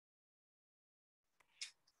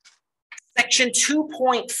Section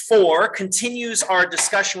 2.4 continues our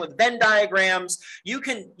discussion with Venn diagrams. You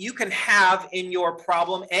can have in your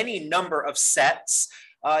problem any number of sets.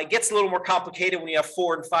 It gets a little more complicated when you have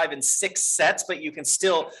 4 and 5 and 6 sets, but you can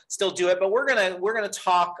still do it. But we're gonna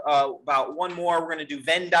talk about one more. We're gonna do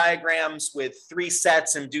Venn diagrams with 3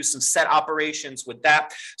 sets and do some set operations with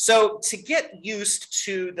that. So to get used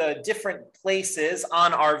to the different places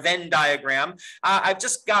on our Venn diagram, I've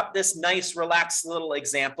just got this nice relaxed little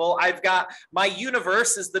example. I've got my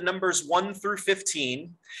universe is the numbers 1 through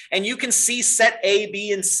 15. And you can see set A,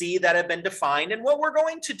 B, and C that have been defined. And what we're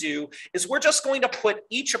going to do is we're just going to put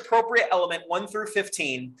each appropriate element 1 through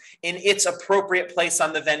 15 in its appropriate place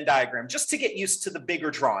on the Venn diagram, just to get used to the bigger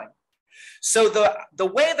drawing. So the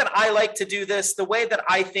way that I like to do this, the way that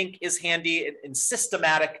I think is handy and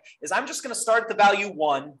systematic, is I'm just going to start at the value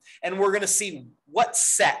 1, and we're going to see what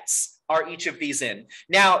sets are each of these in.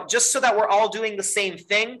 Now, just so that we're all doing the same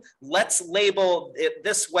thing, let's label it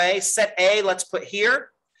this way. Set A, let's put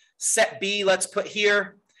here. Set B, let's put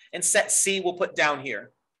here. And set C, we'll put down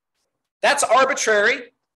here. That's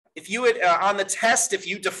arbitrary. If you would, on the test, if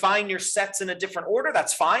you define your sets in a different order,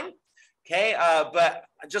 that's fine. Okay, but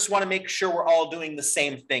I just want to make sure we're all doing the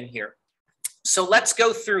same thing here. So let's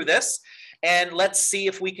go through this and let's see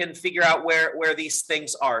if we can figure out where these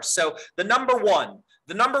things are. So the number 1.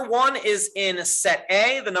 The number 1 is in set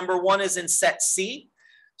A. The number 1 is in set C.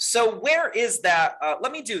 So where is that?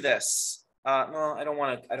 Let me do this. No, I don't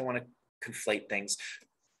want to conflate things.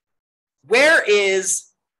 Where is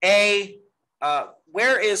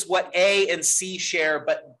what A and C share,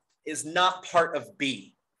 but is not part of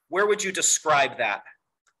B? Where would you describe that?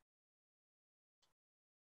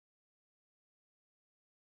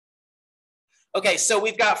 Okay, so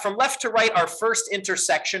we've got from left to right our first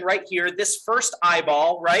intersection right here, this first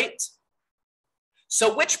eyeball, right?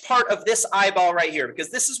 So which part of this eyeball right here,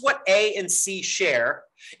 because this is what A and C share,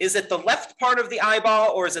 is it the left part of the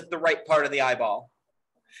eyeball or is it the right part of the eyeball?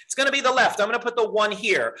 It's going to be the left. I'm going to put the 1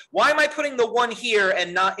 here. Why am I putting the 1 here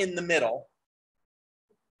and not in the middle?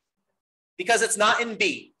 Because it's not in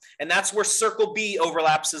B, and that's where circle B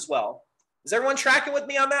overlaps as well. Is everyone tracking with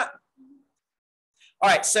me on that? All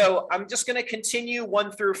right, so I'm just going to continue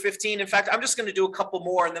 1 through 15. In fact, I'm just going to do a couple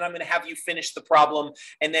more, and then I'm going to have you finish the problem,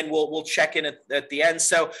 and then we'll check in at the end.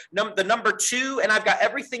 So the number 2, and I've got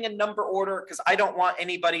everything in number order because I don't want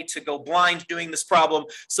anybody to go blind doing this problem.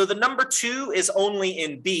 So the number 2 is only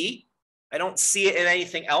in B. I don't see it in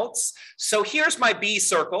anything else. So here's my B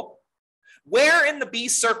circle. Where in the B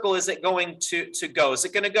circle is it going to go? Is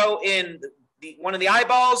it going to go in one of the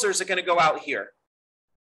eyeballs, or is it going to go out here?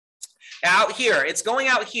 Out here, it's going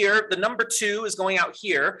out here. The number 2 is going out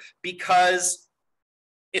here because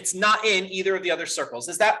it's not in either of the other circles.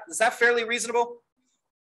 Is that fairly reasonable?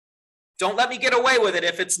 Don't let me get away with it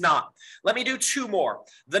if it's not. Let me do 2 more.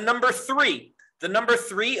 The number 3. The number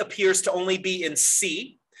 3 appears to only be in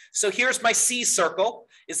C. So here's my C circle.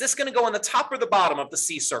 Is this going to go on the top or the bottom of the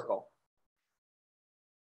C circle?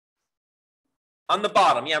 On the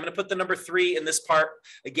bottom. Yeah, I'm going to put the number 3 in this part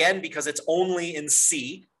again because it's only in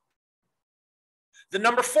C. The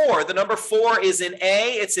number 4 is in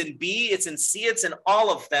A, it's in B, it's in C, it's in all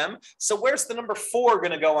of them. So where's the number 4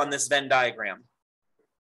 going to go on this Venn diagram?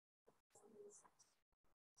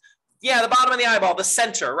 Yeah, the bottom of the eyeball, the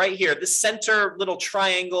center right here. The center little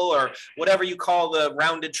triangle or whatever you call the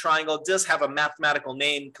rounded triangle. It does have a mathematical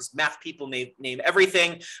name because math people name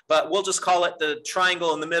everything, but we'll just call it the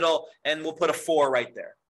triangle in the middle and we'll put a 4 right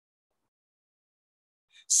there.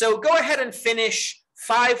 So go ahead and finish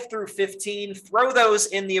 5 through 15, throw those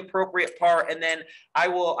in the appropriate part, and then I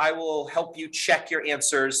will help you check your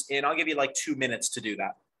answers, and I'll give you like 2 minutes to do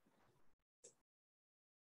that.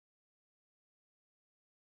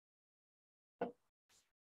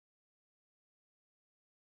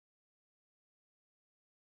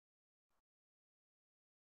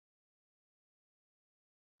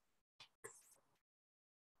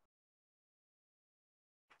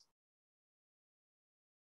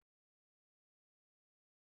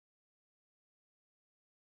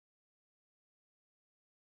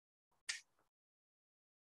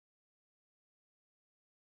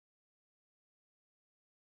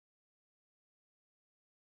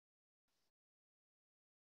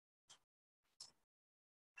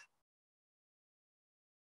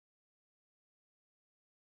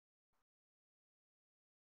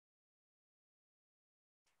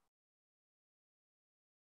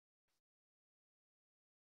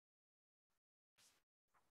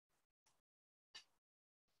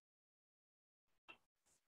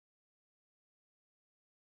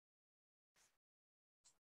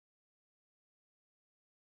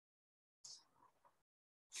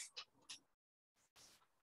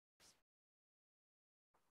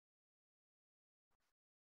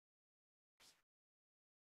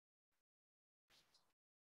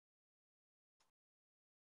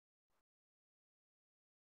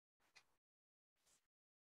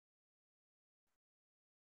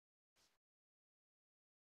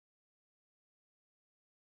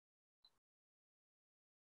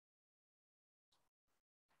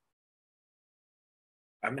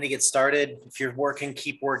 I'm going to get started. If you're working,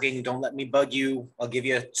 keep working. Don't let me bug you. I'll give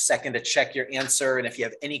you a second to check your answer. And if you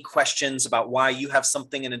have any questions about why you have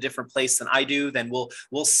something in a different place than I do, then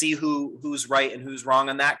we'll see who's right and who's wrong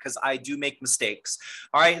on that, because I do make mistakes.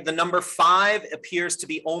 All right, the number 5 appears to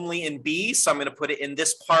be only in B, so I'm going to put it in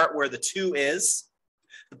this part where the 2 is.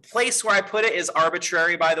 The place where I put it is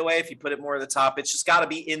arbitrary, by the way. If you put it more at the top, it's just got to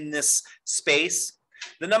be in this space.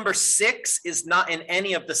 The number 6 is not in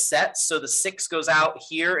any of the sets, so the 6 goes out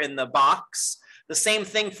here in the box. The same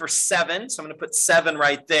thing for 7, so I'm going to put 7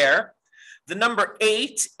 right there. The number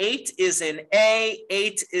 8 is in A,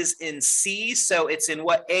 8 is in C, so it's in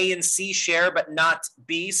what A and C share, but not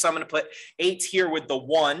B, so I'm going to put 8 here with the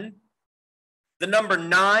 1. The number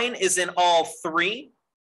 9 is in all 3.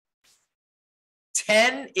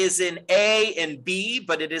 10 is in A and B,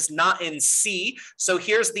 but it is not in C. So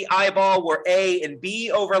here's the eyeball where A and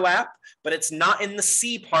B overlap, but it's not in the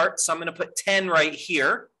C part. So I'm going to put 10 right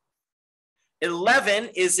here. 11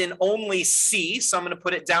 is in only C. So I'm going to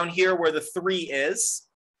put it down here where the 3 is.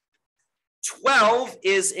 12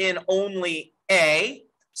 is in only A.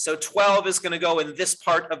 So 12 is going to go in this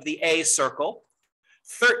part of the A circle.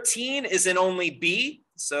 13 is in only B.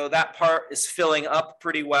 So that part is filling up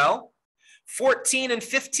pretty well. 14 and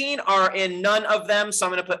 15 are in none of them, so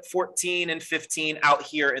I'm going to put 14 and 15 out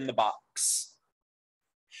here in the box.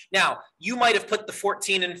 Now, you might have put the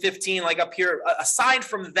 14 and 15 like up here. Aside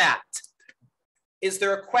from that, is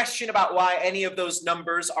there a question about why any of those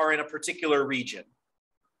numbers are in a particular region?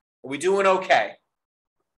 Are we doing okay?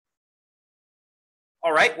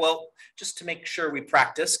 All right, well, just to make sure we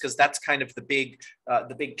practice, because that's kind of the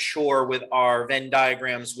big chore with our Venn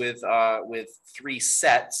diagrams with 3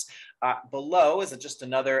 sets. Below is just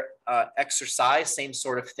another exercise, same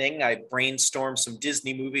sort of thing. I brainstormed some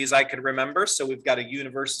Disney movies I could remember. So we've got a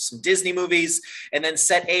universe of some Disney movies, and then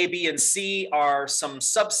set A, B, and C are some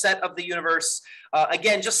subset of the universe.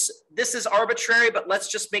 Again, this is arbitrary, but let's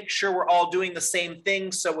just make sure we're all doing the same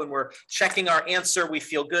thing. So when we're checking our answer, we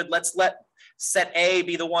feel good. Let's let set A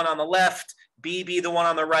be the one on the left, B be the one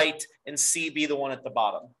on the right, and C be the one at the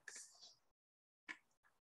bottom.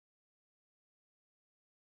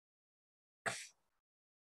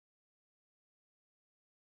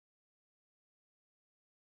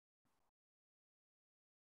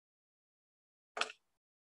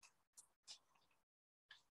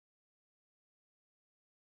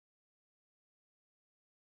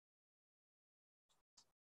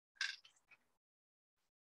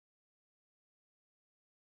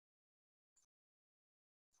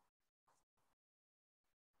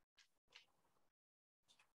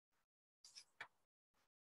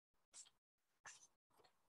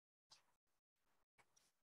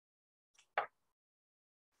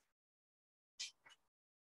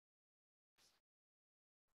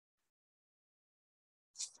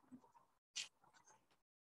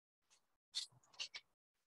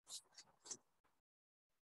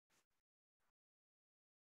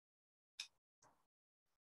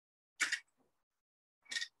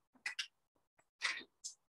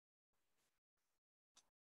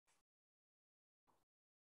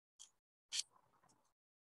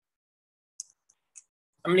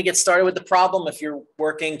 I'm going to get started with the problem. If you're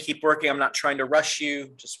working, keep working. I'm not trying to rush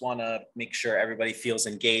you. Just want to make sure everybody feels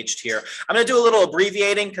engaged here. I'm going to do a little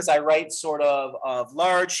abbreviating because I write sort of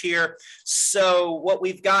large here. So what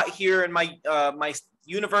we've got here in my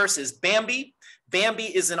universe is Bambi.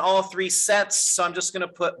 Bambi is in all 3 sets. So I'm just going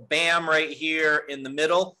to put Bam right here in the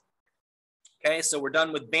middle. Okay, so we're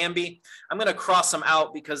done with Bambi. I'm going to cross them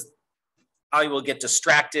out because I will get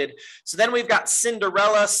distracted. So then we've got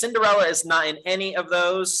Cinderella. Cinderella is not in any of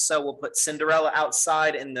those, so we'll put Cinderella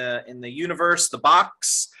outside in the universe, the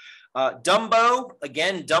box. Dumbo,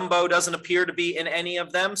 again, Dumbo doesn't appear to be in any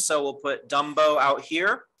of them, so we'll put Dumbo out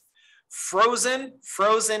here. Frozen,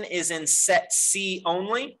 Frozen is in set C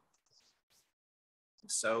only.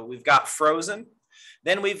 So we've got Frozen.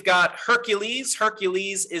 Then we've got Hercules.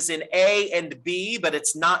 Hercules is in A and B, but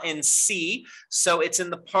it's not in C. So it's in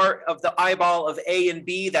the part of the eyeball of A and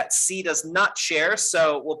B that C does not share.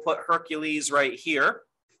 So we'll put Hercules right here.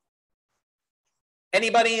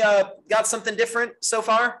 Anybody got something different so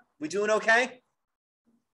far? We doing okay?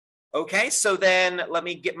 Okay, so then let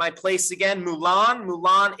me get my place again. Mulan.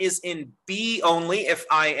 Mulan is in B only if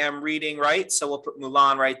I am reading right. So we'll put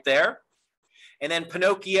Mulan right there. And then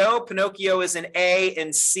Pinocchio. Pinocchio is in A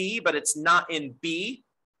and C, but it's not in B.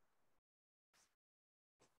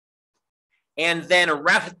 And then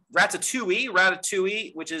Ratatouille.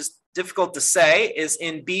 Ratatouille, which is difficult to say, is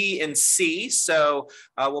in B and C. So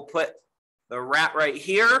we'll put the rat right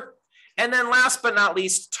here. And then last but not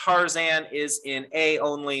least, Tarzan is in A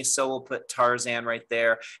only, so we'll put Tarzan right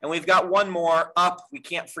there. And we've got one more, up. We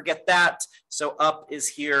can't forget that. So up is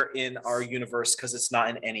here in our universe because it's not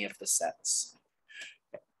in any of the sets.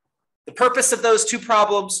 The purpose of those two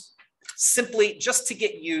problems, simply just to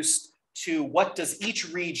get used to what does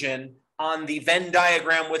each region on the Venn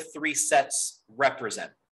diagram with 3 sets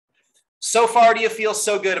represent. So far, do you feel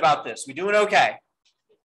so good about this? We doing okay?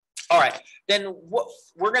 All right, then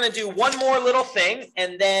we're going to do one more little thing,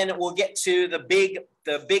 and then we'll get to the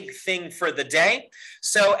big thing for the day.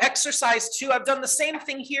 So exercise 2, I've done the same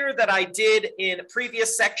thing here that I did in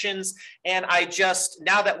previous sections, and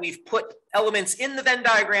now that we've put elements in the Venn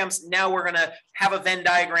diagrams, now we're going to have a Venn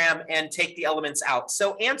diagram and take the elements out.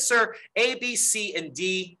 So answer A, B, C, and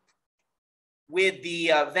D with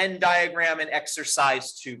the Venn diagram in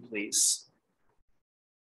exercise 2, please.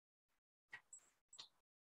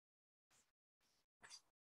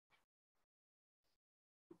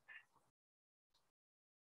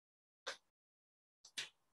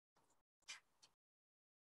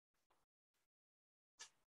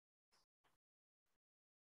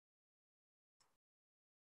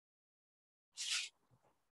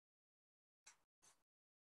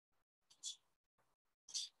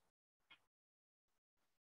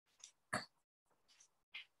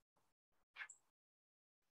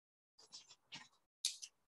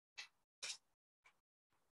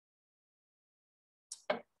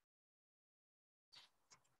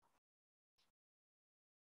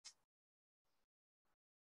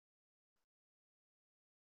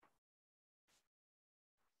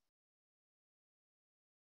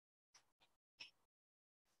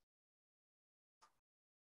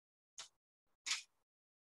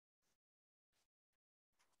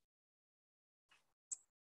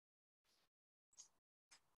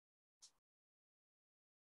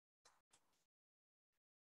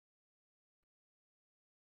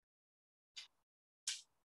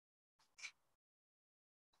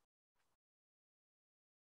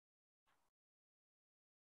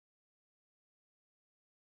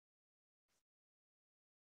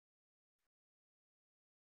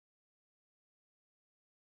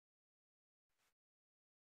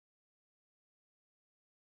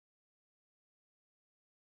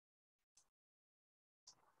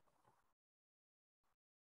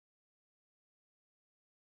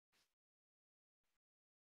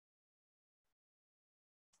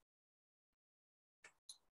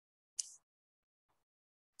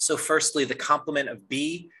 So firstly, the complement of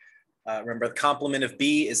B. Remember, the complement of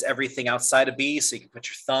B is everything outside of B. So you can put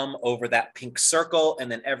your thumb over that pink circle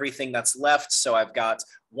and then everything that's left. So I've got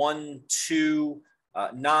 1, 2,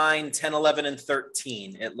 9, 10, 11, and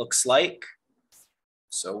 13, it looks like.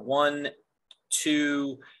 So 1,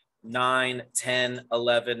 2, 9, 10,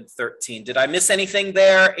 11, 13. Did I miss anything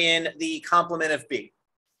there in the complement of B?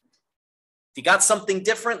 If you got something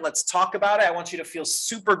different, let's talk about it. I want you to feel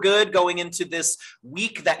super good going into this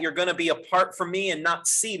week that you're going to be apart from me and not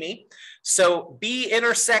see me. So B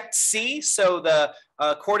intersects C. So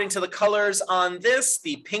according to the colors on this,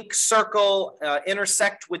 the pink circle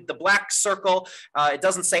intersect with the black circle. It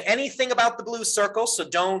doesn't say anything about the blue circle, so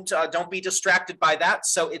don't be distracted by that.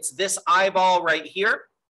 So it's this eyeball right here.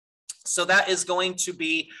 So that is going to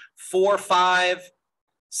be 4, 5,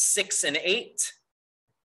 6, and 8.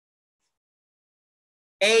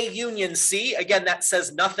 A union C, again, that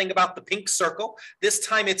says nothing about the pink circle. This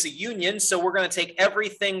time it's a union, so we're going to take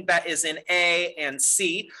everything that is in A and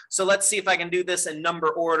C. So let's see if I can do this in number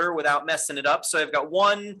order without messing it up. So I've got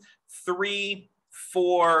 1, 3,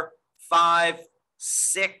 4, 5,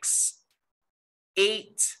 6,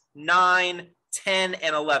 8, 9, 10,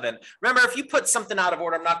 and 11. Remember, if you put something out of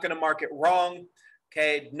order, I'm not going to mark it wrong.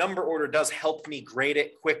 Okay, number order does help me grade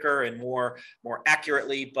it quicker and more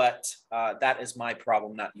accurately, but that is my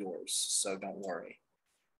problem, not yours, so don't worry.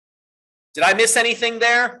 Did I miss anything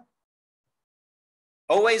there?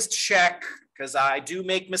 Always check, because I do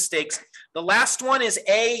make mistakes. The last one is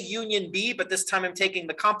A union B, but this time I'm taking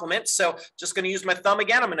the complement. So just going to use my thumb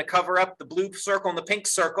again. I'm going to cover up the blue circle and the pink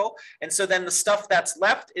circle. And so then the stuff that's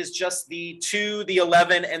left is just the 2, the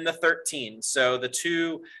 11, and the 13. So the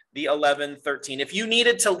 2, the 11, 13. If you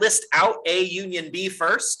needed to list out A union B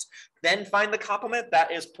first, then find the complement,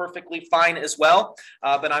 that is perfectly fine as well.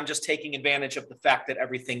 But I'm just taking advantage of the fact that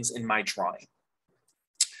everything's in my drawing.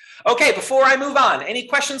 Okay, before I move on, any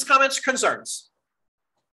questions, comments, concerns?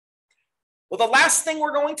 Well, the last thing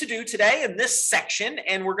we're going to do today in this section,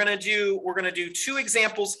 and we're going to do 2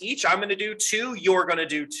 examples each. I'm going to do 2, you're going to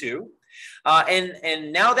do 2.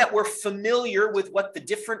 And now that we're familiar with what the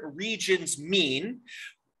different regions mean,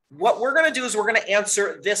 what we're going to do is we're going to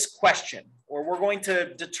answer this question. or we're going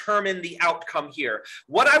to determine the outcome here.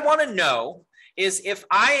 What I want to know is if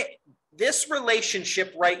this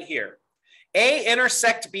relationship right here, A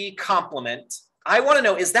intersect B complement, I want to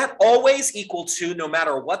know, is that always equal to, no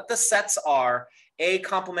matter what the sets are, A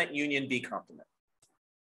complement union B complement?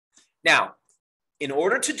 Now, in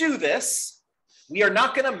order to do this, we are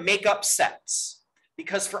not going to make up sets,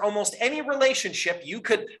 because for almost any relationship, you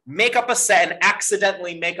could make up a set and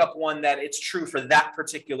accidentally make up one that it's true for that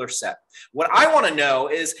particular set. What I want to know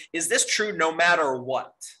is this true no matter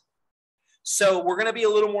what? So we're going to be a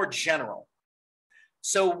little more general.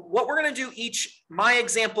 So what we're going to do my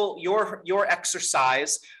example, your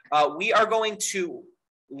exercise, we are going to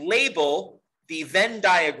label the Venn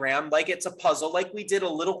diagram like it's a puzzle, like we did a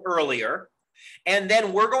little earlier. And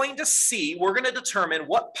then we're going to determine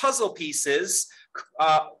what puzzle pieces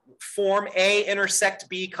form A intersect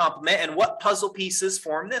B complement and what puzzle pieces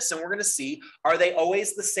form this. And we're going to see, are they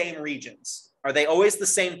always the same regions? Are they always the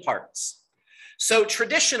same parts? So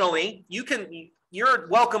traditionally, you're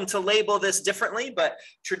welcome to label this differently, but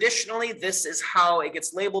traditionally, this is how it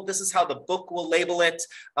gets labeled. This is how the book will label it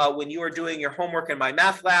when you are doing your homework in my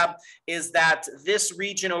math lab, is that this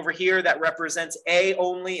region over here that represents A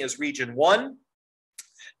only is region 1.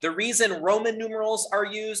 The reason Roman numerals are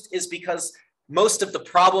used is because most of the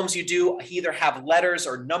problems you do either have letters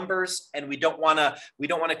or numbers, and we don't want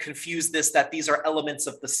to confuse this, that these are elements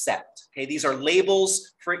of the set. Okay, these are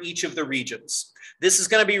labels for each of the regions. This is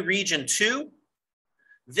going to be region 2.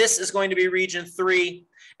 This is going to be region 3,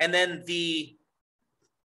 and then the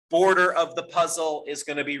border of the puzzle is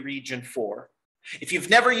going to be region 4. If you've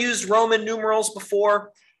never used Roman numerals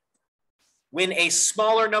before, when a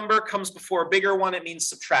smaller number comes before a bigger one, it means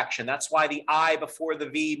subtraction. That's why the I before the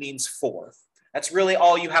V means 4. That's really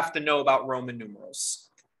all you have to know about Roman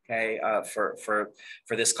numerals, okay, for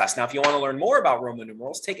this class. Now, if you want to learn more about Roman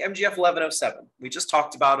numerals, take MGF 1107. We just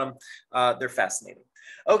talked about them. They're fascinating.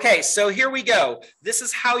 Okay, so here we go. This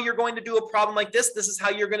is how you're going to do a problem like this. This is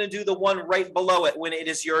how you're going to do the one right below it when it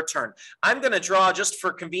is your turn. I'm going to draw, just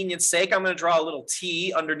for convenience sake, I'm going to draw a little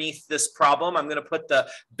T underneath this problem. I'm going to put the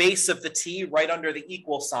base of the T right under the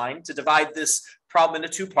equal sign to divide this problem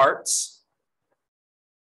into 2 parts.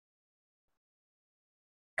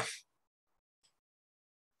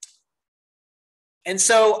 And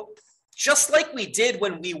so just like we did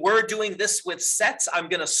when we were doing this with sets, I'm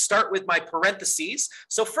going to start with my parentheses.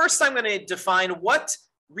 So first I'm going to define what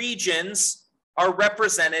regions are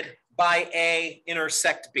represented by A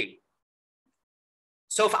intersect B.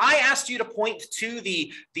 So if I asked you to point to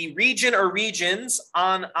the region or regions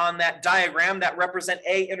on that diagram that represent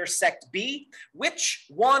A intersect B, which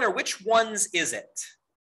one or which ones is it?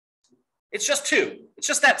 It's just 2. It's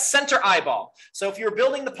just that center eyeball. So if you're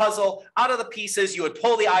building the puzzle out of the pieces, you would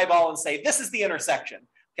pull the eyeball and say, this is the intersection.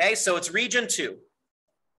 Okay, so it's region 2.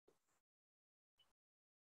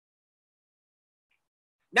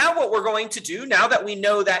 Now what we're going to do, now that we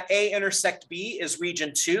know that A intersect B is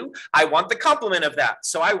region 2, I want the complement of that.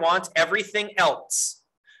 So I want everything else.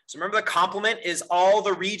 So remember, the complement is all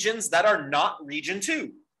the regions that are not region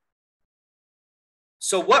 2.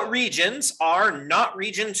 So what regions are not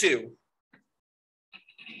region 2?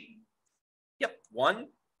 Yep, 1,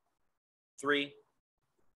 3,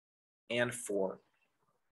 and 4.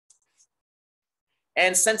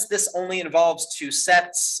 And since this only involves 2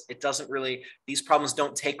 sets, it doesn't really, these problems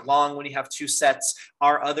don't take long when you have 2 sets.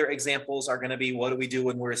 Our other examples are going to be, what do we do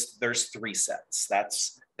when there's 3 sets?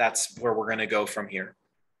 That's where we're going to go from here.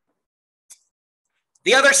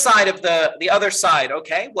 The other side of the other side,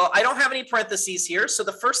 okay, well, I don't have any parentheses here. So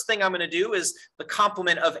the first thing I'm going to do is the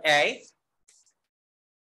complement of A.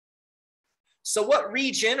 So what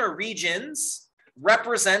region or regions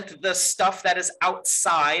represent the stuff that is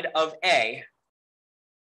outside of A?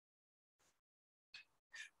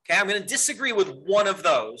 Okay, I'm going to disagree with one of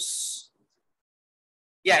those.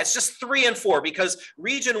 Yeah, it's just 3 and 4, because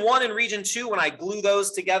region 1 and region 2, when I glue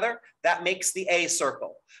those together, that makes the A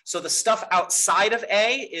circle. So the stuff outside of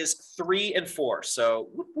A is 3 and 4. So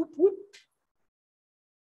whoop, whoop, whoop.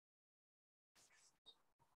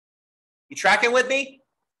 You tracking with me?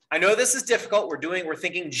 I know this is difficult. We're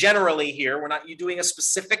thinking generally here. We're not doing a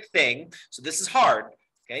specific thing. So this is hard.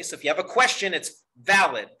 Okay, so if you have a question, it's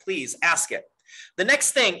valid. Please ask it. The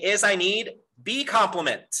next thing is I need B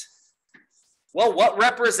complement. Well, what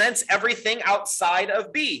represents everything outside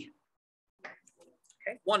of B?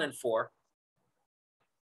 Okay, 1 and 4.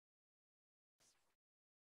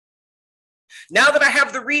 Now that I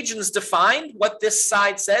have the regions defined, what this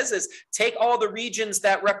side says is take all the regions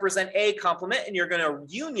that represent A complement and you're going to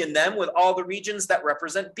union them with all the regions that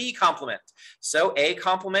represent B complement. So A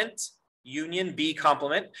complement union B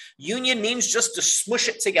complement. Union means just to smush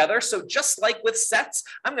it together. So just like with sets,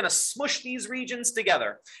 I'm going to smush these regions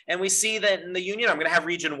together. And we see that in the union, I'm going to have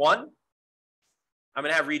region 1. I'm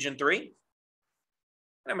going to have region 3. And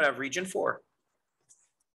I'm going to have region 4.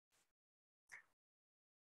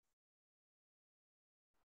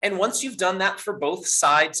 And once you've done that for both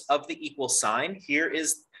sides of the equal sign, here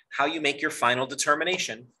is how you make your final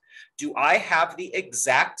determination. Do I have the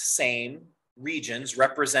exact same regions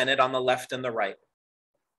represented on the left and the right?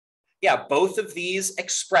 Yeah, both of these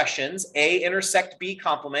expressions, A intersect B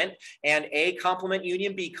complement and A complement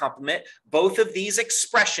union B complement, both of these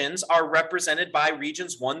expressions are represented by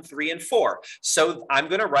regions 1, 3, and 4. So I'm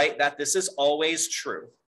going to write that this is always true.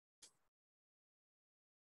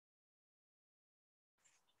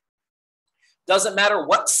 Doesn't matter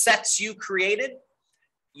what sets you created,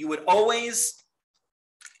 you would always,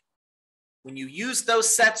 when you use those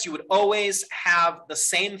sets, you would always have the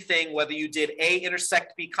same thing, whether you did A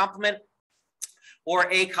intersect B complement or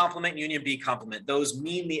A complement union B complement. Those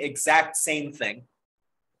mean the exact same thing.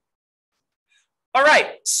 All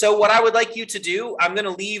right, so what I would like you to do, I'm going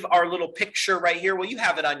to leave our little picture right here. Well, you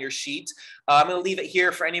have it on your sheet. I'm going to leave it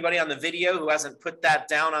here for anybody on the video who hasn't put that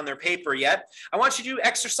down on their paper yet. I want you to do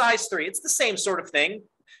exercise 3. It's the same sort of thing,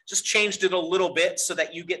 just changed it a little bit so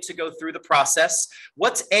that you get to go through the process.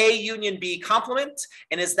 What's A union B complement?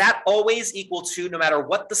 And is that always equal to, no matter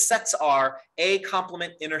what the sets are, A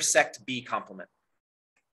complement intersect B complement?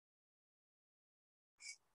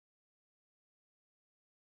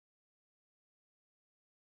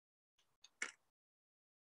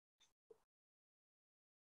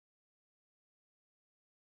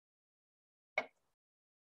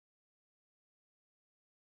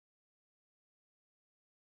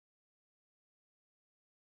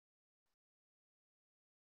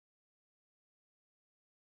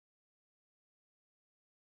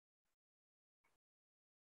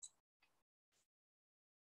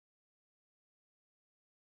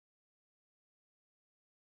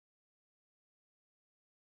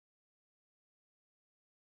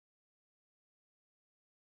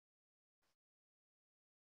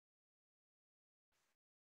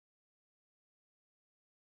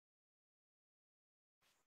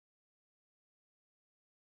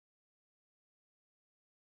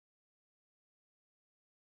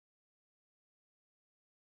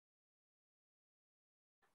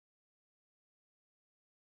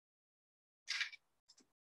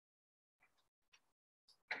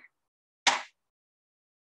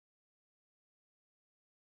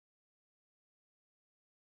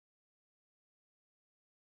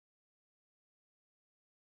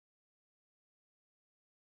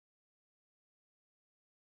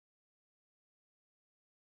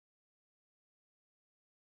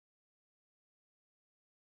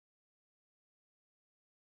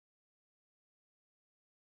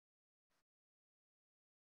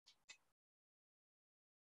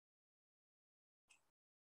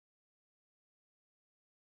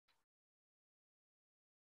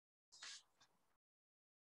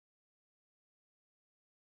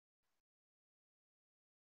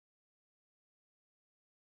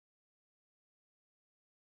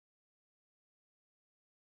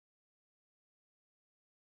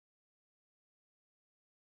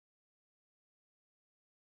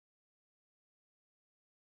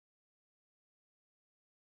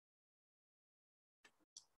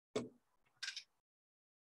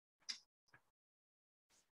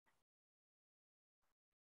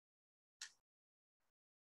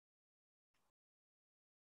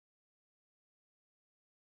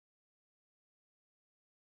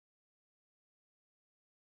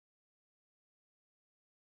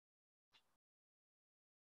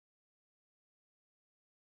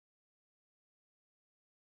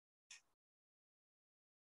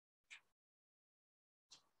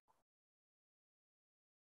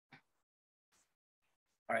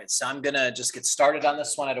 All right, so I'm gonna just get started on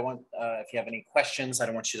this one. I don't want, if you have any questions, I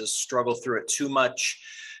don't want you to struggle through it too much.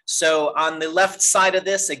 So on the left side of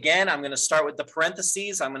this, again, I'm gonna start with the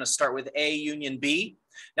parentheses. I'm gonna start with A union B.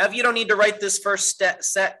 Now, if you don't need to write this first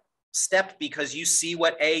step because you see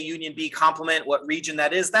what A union B complement, what region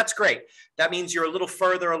that is, that's great. That means you're a little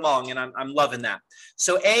further along, and I'm loving that.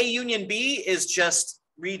 So A union B is just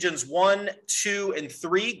regions 1, 2, and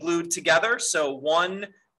 3 glued together. So 1,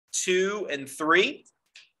 2, and 3.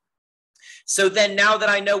 So then now that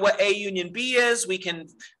I know what A union B is, we can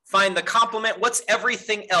find the complement. What's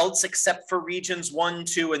everything else except for regions 1,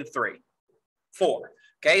 2, and 3? 4.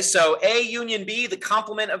 Okay, so A union B, the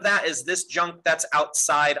complement of that is this junk that's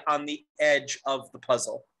outside on the edge of the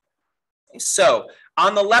puzzle. Okay, so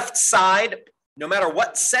on the left side, no matter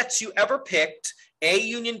what sets you ever picked, A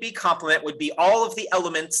union B complement would be all of the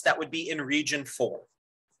elements that would be in region 4.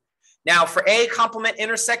 Now for A complement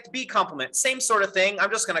intersect B complement, same sort of thing. I'm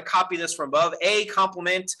just going to copy this from above. A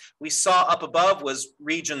complement we saw up above was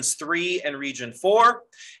regions 3 and region 4.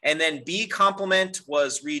 And then B complement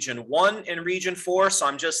was region 1 and region 4. So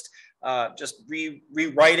I'm just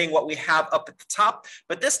rewriting what we have up at the top.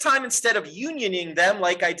 But this time, instead of unioning them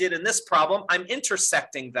like I did in this problem, I'm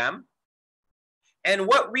intersecting them. And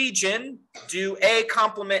what region do A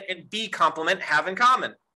complement and B complement have in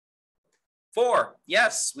common? 4.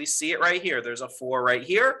 Yes, we see it right here. There's a 4 right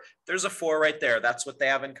here. There's a 4 right there. That's what they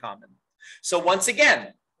have in common. So once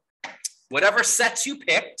again, whatever sets you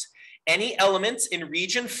picked, any elements in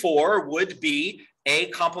region 4 would be A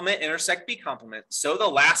complement intersect B complement. So the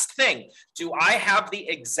last thing, do I have the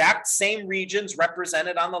exact same regions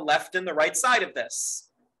represented on the left and the right side of this?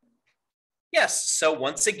 Yes. So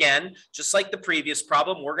once again, just like the previous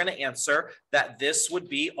problem, we're going to answer that this would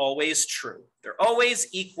be always true. They're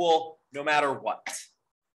always equal no matter what.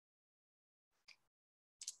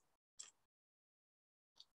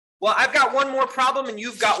 Well, I've got one more problem and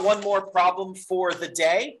you've got one more problem for the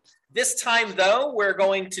day. This time, though, we're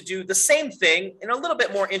going to do the same thing in a little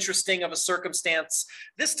bit more interesting of a circumstance.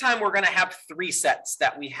 This time, we're going to have 3 sets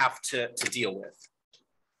that we have to deal with.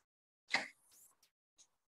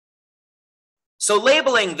 So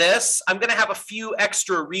labeling this, I'm going to have a few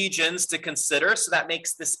extra regions to consider, so that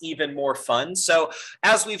makes this even more fun. So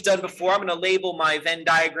as we've done before, I'm going to label my Venn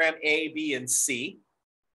diagram A, B, and C.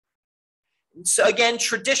 So again,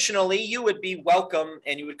 traditionally, you would be welcome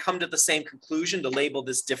and you would come to the same conclusion to label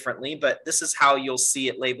this differently, but this is how you'll see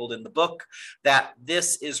it labeled in the book, that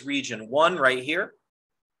this is region 1 right here.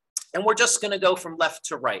 And we're just going to go from left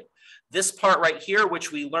to right. This part right here,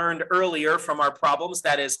 which we learned earlier from our problems,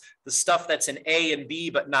 that is the stuff that's in A and B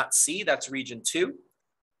but not C, that's region 2.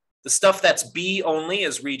 The stuff that's B only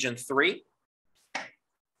is region 3.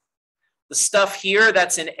 The stuff here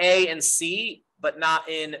that's in A and C but not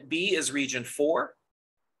in B is region 4.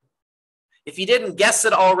 If you didn't guess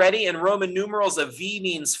it already, in Roman numerals, a V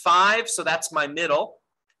means 5, so that's my middle.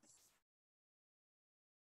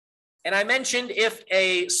 And I mentioned if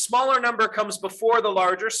a smaller number comes before the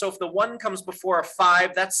larger, so if the 1 comes before a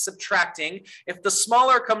 5, that's subtracting. If the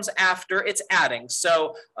smaller comes after, it's adding.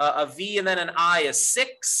 So a V and then an I is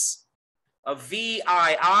 6. A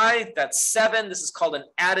VII, that's 7. This is called an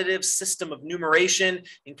additive system of numeration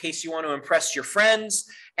in case you want to impress your friends.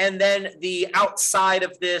 And then the outside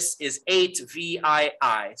of this is 8 VII.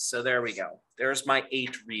 So there we go. There's my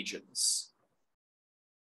 8 regions.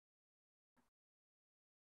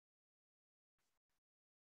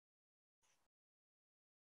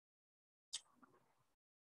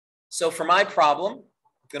 So for my problem, I'm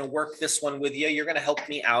going to work this one with you. You're going to help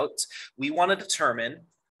me out. We want to determine,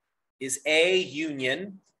 is A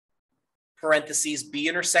union, parentheses, B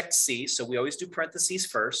intersect C, so we always do parentheses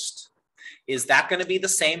first. Is that going to be the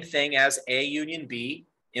same thing as A union B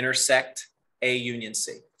intersect A union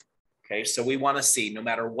C? Okay, so we want to see, no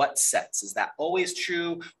matter what sets, is that always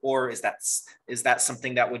true, or is that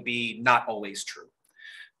something that would be not always true?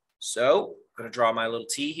 So I'm going to draw my little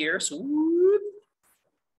T here. So whoop,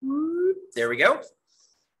 whoop, there we go.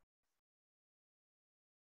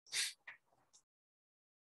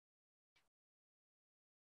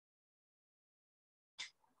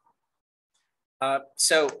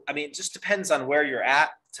 So, I mean, it just depends on where you're at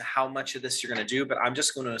to how much of this you're going to do, but I'm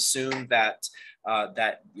just going to assume that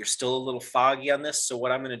that you're still a little foggy on this. So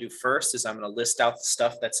what I'm going to do first is I'm going to list out the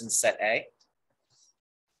stuff that's in set A.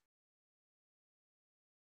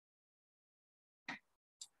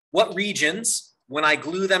 What regions, when I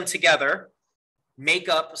glue them together, make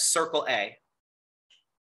up circle A?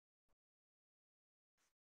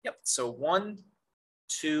 Yep, so 1,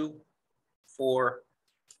 2, 4,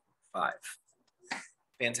 5.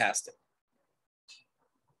 Fantastic.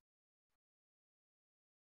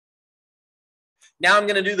 Now I'm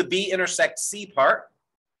going to do the B intersect C part.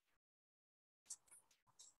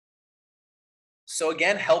 So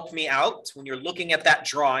again, help me out when you're looking at that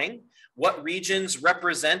drawing. What regions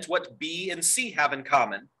represent what B and C have in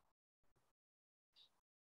common?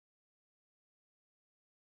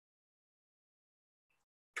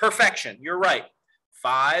 Perfection, you're right.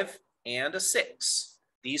 5 and a 6.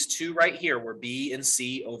 These two right here where B and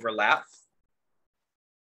C overlap.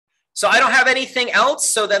 So I don't have anything else.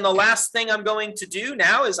 So then the last thing I'm going to do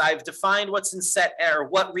now is I've defined what's in set A, or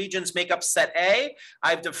what regions make up set A.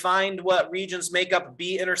 I've defined what regions make up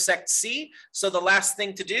B intersect C. So the last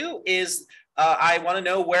thing to do is I want to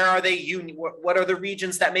know, where are they union? What are the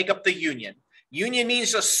regions that make up the union? Union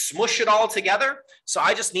means just smush it all together. So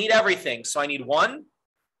I just need everything. So I need 1,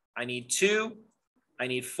 I need 2, I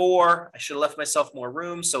need 4. I should have left myself more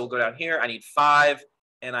room, so we'll go down here. I need 5,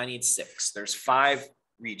 and I need 6. There's 5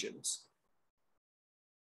 regions.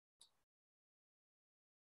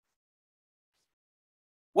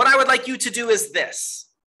 What I would like you to do is this.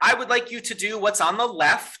 I would like you to do what's on the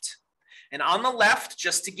left. And on the left,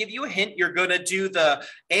 just to give you a hint, you're going to do the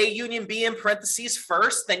A union B in parentheses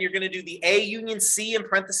first, then you're going to do the A union C in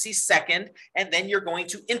parentheses second, and then you're going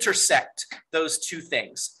to intersect those two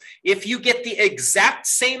things. If you get the exact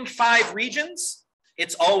same 5 regions,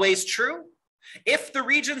 it's always true. If the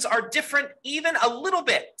regions are different even a little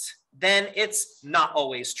bit, then it's not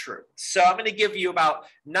always true. So I'm going to give you about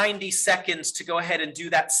 90 seconds to go ahead and do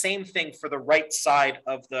that same thing for the right side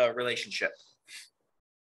of the relationship.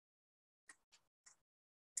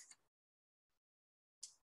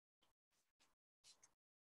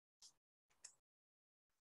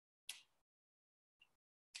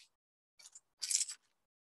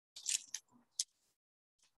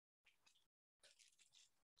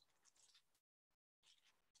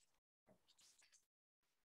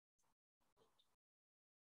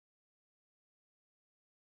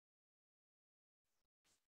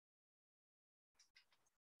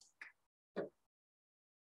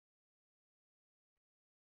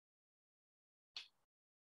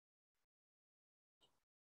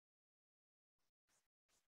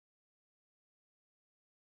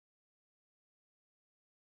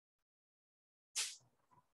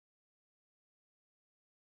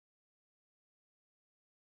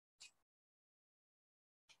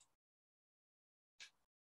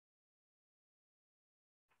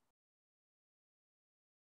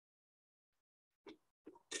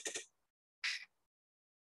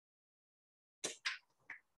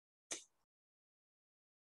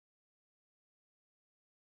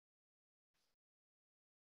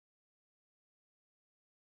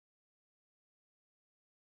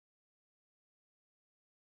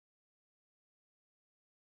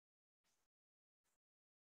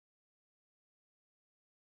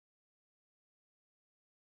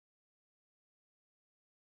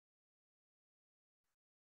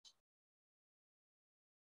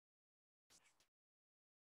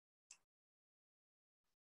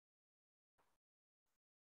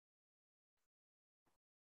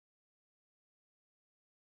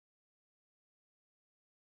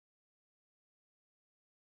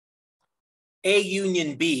 A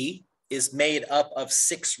union B is made up of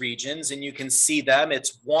 6 regions, and you can see them.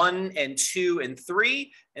 It's 1 and 2 and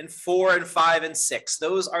 3 and 4 and 5 and 6.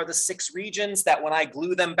 Those are the 6 regions that when I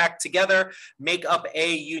glue them back together, make up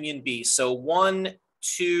A union B. So 1,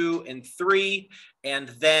 2, and 3, and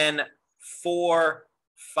then 4,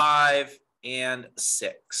 5, and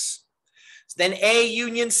 6. Then A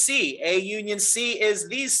union C. A union C is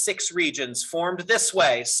these 6 regions formed this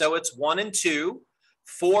way. So it's 1 and 2.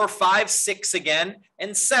 4, 5, 6 again,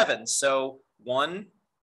 and 7. So 1,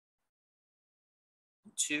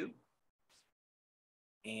 2,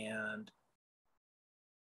 and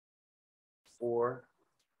 4,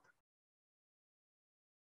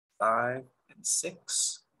 5, and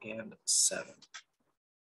 6, and 7.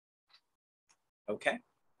 Okay.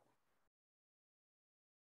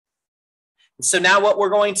 So now what we're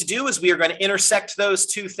going to do is we are going to intersect those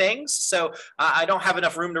two things. So I don't have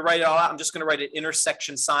enough room to write it all out. I'm just going to write an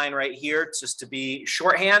intersection sign right here just to be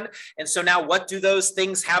shorthand. And so now what do those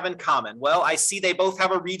things have in common? Well, I see they both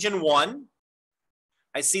have a region 1.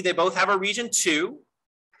 I see they both have a region 2.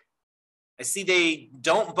 I see they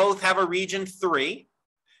don't both have a region 3.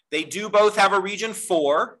 They do both have a region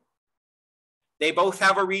 4. They both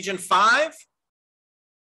have a region 5.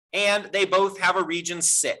 And they both have a region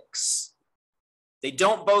 6. They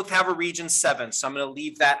don't both have a region 7, so I'm going to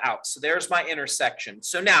leave that out. So there's my intersection.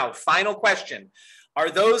 So now, final question.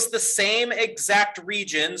 Are those the same exact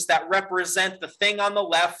regions that represent the thing on the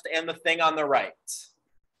left and the thing on the right?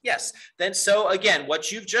 Yes. Then so again,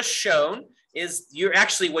 what you've just shown is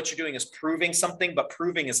what you're doing is proving something, but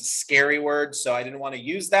proving is a scary word, so I didn't want to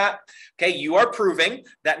use that. Okay, you are proving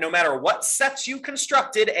that no matter what sets you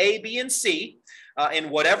constructed, A, B, and C,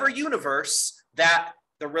 in whatever universe, that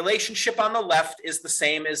the relationship on the left is the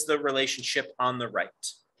same as the relationship on the right.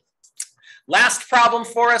 Last problem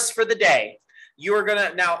for us for the day. You're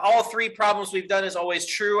gonna, now all 3 problems we've done is always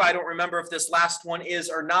true. I don't remember if this last one is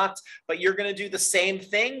or not, but you're gonna do the same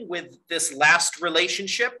thing with this last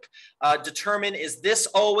relationship. Determine, is this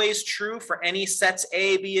always true for any sets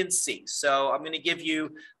A, B, and C? So I'm gonna give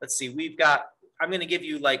you, let's see, I'm going to give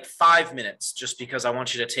you like 5 minutes just because I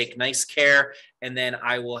want you to take nice care, and then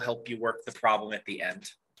I will help you work the problem at the end.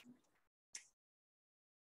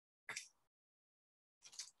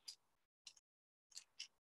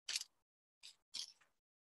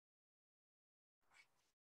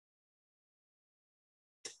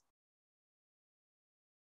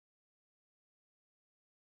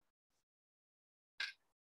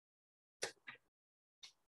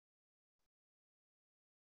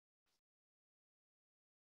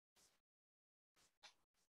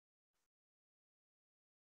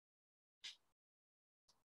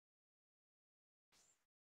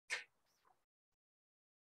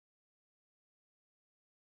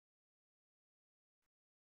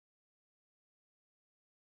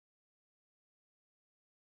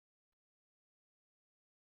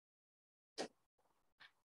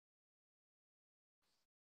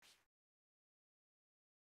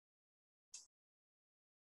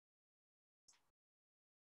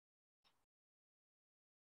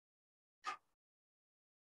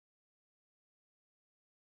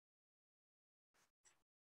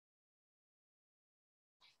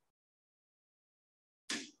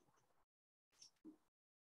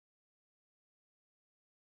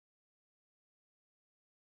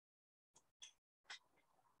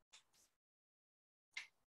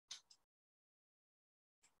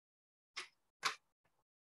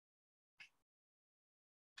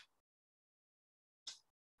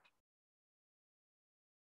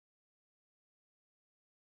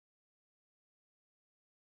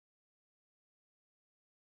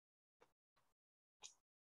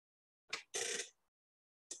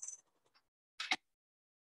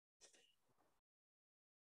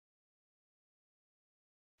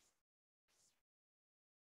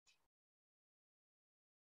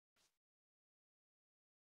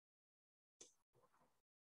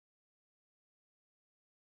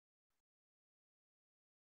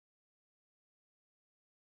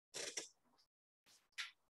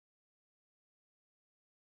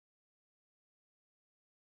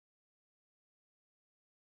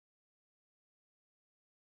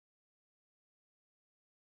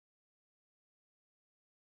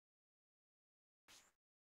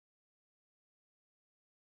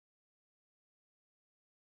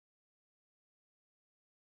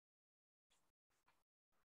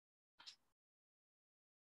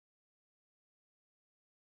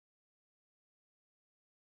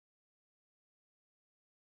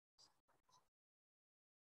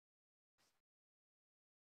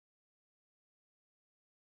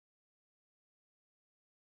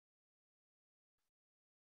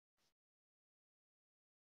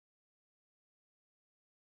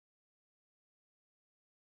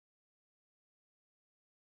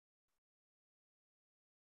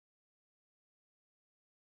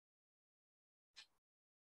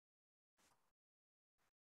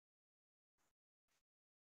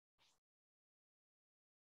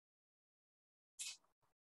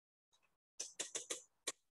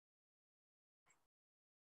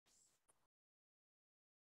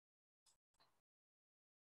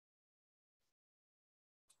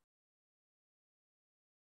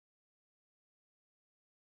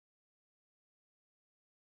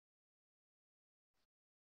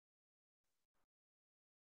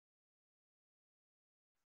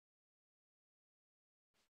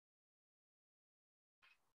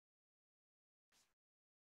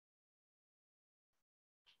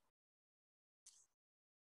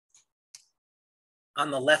 On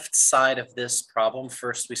the left side of this problem,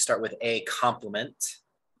 first we start with A complement.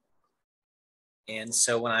 And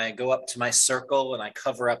so when I go up to my circle and I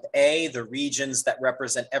cover up A, the regions that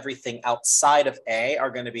represent everything outside of A are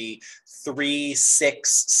going to be 3,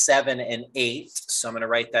 6, 7, and 8. So I'm going to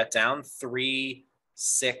write that down, 3,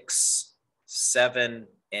 6, 7,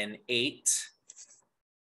 and 8.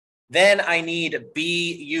 Then I need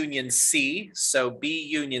B union C. So B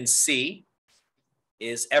union C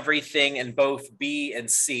is everything in both B and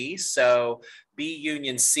C. So B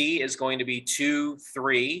union C is going to be 2,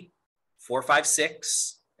 3, 4, 5,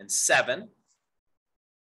 6, and 7.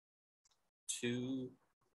 2,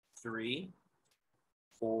 3,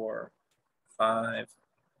 4, 5,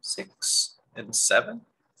 6, and 7.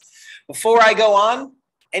 Before I go on,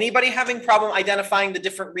 anybody having problem identifying the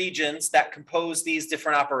different regions that compose these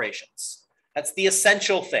different operations? That's the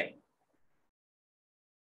essential thing.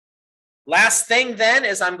 Last thing then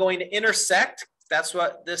is I'm going to intersect. That's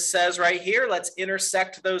what this says right here. Let's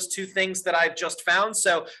intersect those two things that I've just found.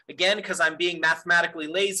 So again, because I'm being mathematically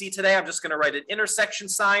lazy today, I'm just going to write an intersection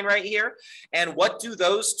sign right here. And what do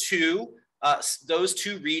those two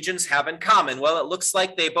regions have in common? Well, it looks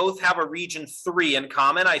like they both have a region 3 in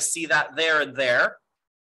common. I see that there and there.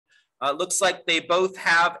 It looks like they both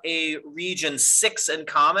have a region 6 in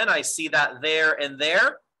common. I see that there and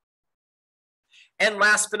there. And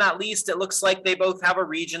last but not least, it looks like they both have a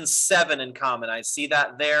region 7 in common. I see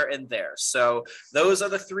that there and there. So those are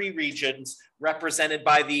the 3 regions represented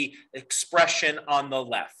by the expression on the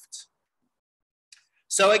left.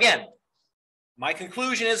 So again, my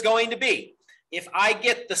conclusion is going to be, if I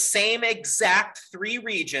get the same exact 3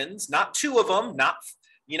 regions, not 2 of them,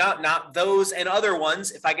 not those and other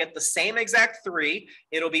ones, if I get the same exact 3,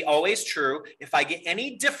 it'll be always true. If I get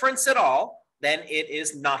any difference at all, then it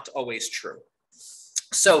is not always true.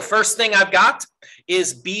 So first thing I've got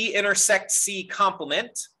is B intersect C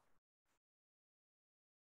complement.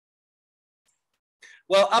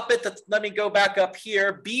 Well, let me go back up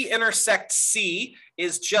here. B intersect C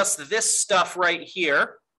is just this stuff right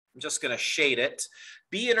here. I'm just going to shade it.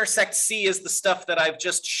 B intersect C is the stuff that I've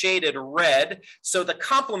just shaded red. So the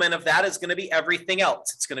complement of that is going to be everything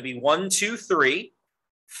else. It's going to be 1, 2, 3,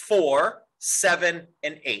 4, 7,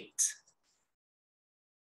 and 8.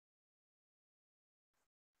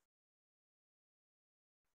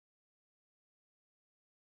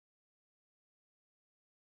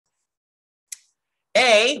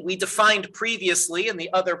 A, we defined previously in the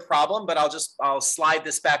other problem, but I'll slide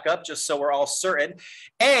this back up just so we're all certain.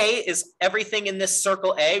 A is everything in this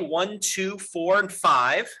circle A, 1, 2, 4, and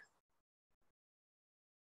 5.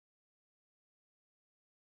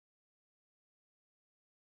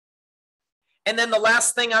 And then the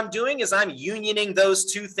last thing I'm doing is I'm unioning those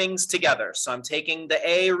two things together. So I'm taking the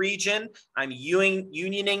A region, I'm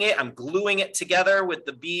unioning it, I'm gluing it together with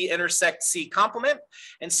the B intersect C complement.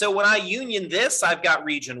 And so when I union this, I've got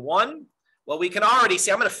region 1. Well, we can already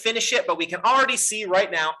see, I'm going to finish it, but we can already see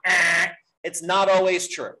right now, it's not always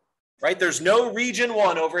true, right? There's no region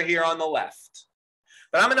 1 over here on the left.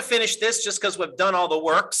 But I'm going to finish this just because we've done all the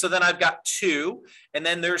work. So then I've got 2, and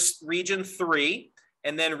then there's region 3.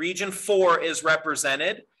 And then region 4 is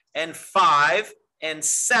represented, and 5, and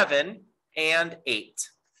 7, and 8.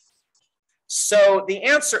 So the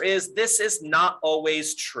answer is this is not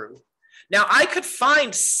always true. Now I could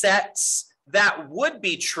find sets that would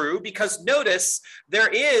be true because notice there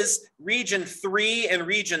is region 3 and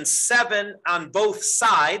region 7 on both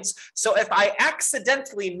sides. So if I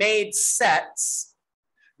accidentally made sets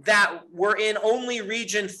that were in only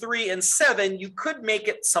region 3 and 7, you could make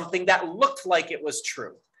it something that looked like it was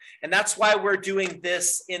true. And that's why we're doing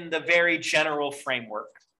this in the very general framework.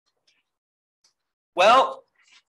 Well,